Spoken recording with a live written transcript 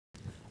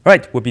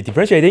Right, we'll be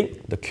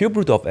differentiating the cube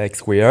root of x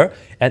squared,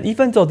 and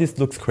even though this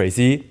looks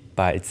crazy,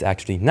 but it's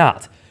actually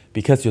not.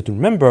 Because you have to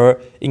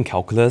remember, in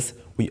calculus,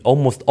 we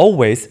almost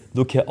always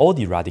look at all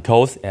the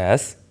radicals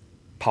as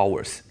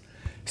powers.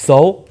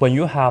 So when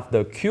you have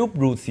the cube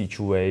root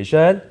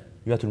situation,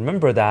 you have to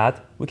remember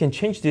that we can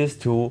change this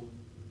to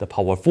the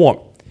power form.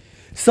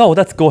 So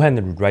let's go ahead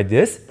and rewrite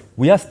this.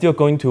 We are still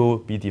going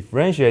to be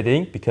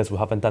differentiating because we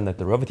haven't done the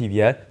derivative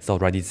yet, so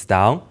write this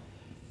down.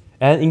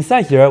 And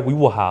inside here, we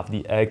will have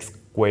the x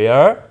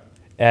squared,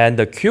 and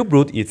the cube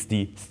root is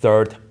the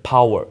third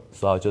power.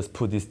 So I'll just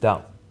put this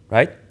down,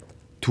 right?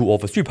 2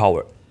 over 3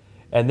 power.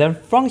 And then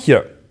from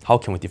here, how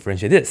can we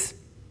differentiate this?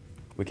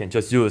 We can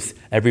just use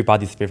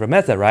everybody's favorite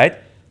method, right?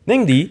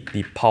 Namely,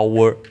 the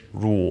power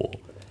rule.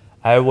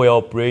 I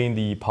will bring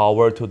the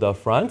power to the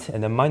front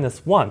and then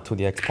 -1 to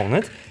the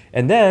exponent.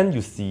 And then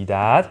you see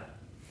that,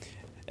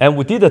 and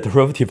we did the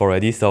derivative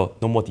already, so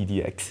no more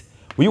ddx.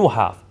 We will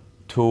have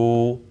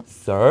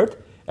 2/3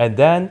 and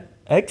then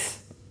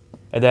x,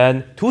 and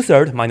then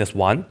 2/3 minus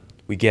 1,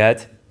 we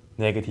get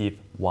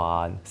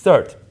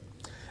 -1/3.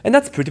 And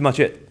that's pretty much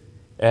it.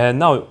 And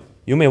now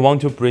you may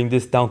want to bring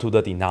this down to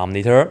the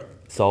denominator.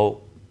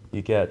 So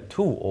you get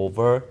 2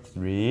 over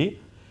 3,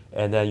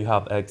 and then you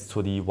have x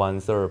to the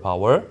 1/3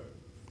 power.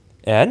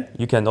 And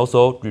you can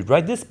also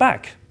rewrite this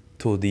back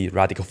to the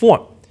radical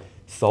form.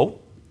 So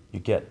you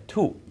get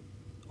 2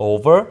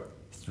 over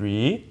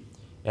 3,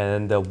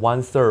 and the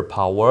 1/3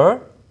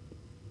 power,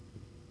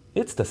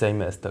 it's the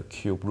same as the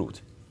cube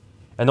root.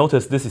 And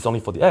notice this is only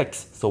for the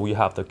x, so we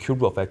have the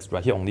cube root of x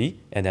right here only,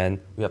 and then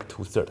we have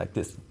 2/3 like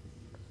this.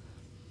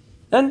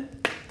 And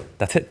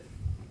that's it.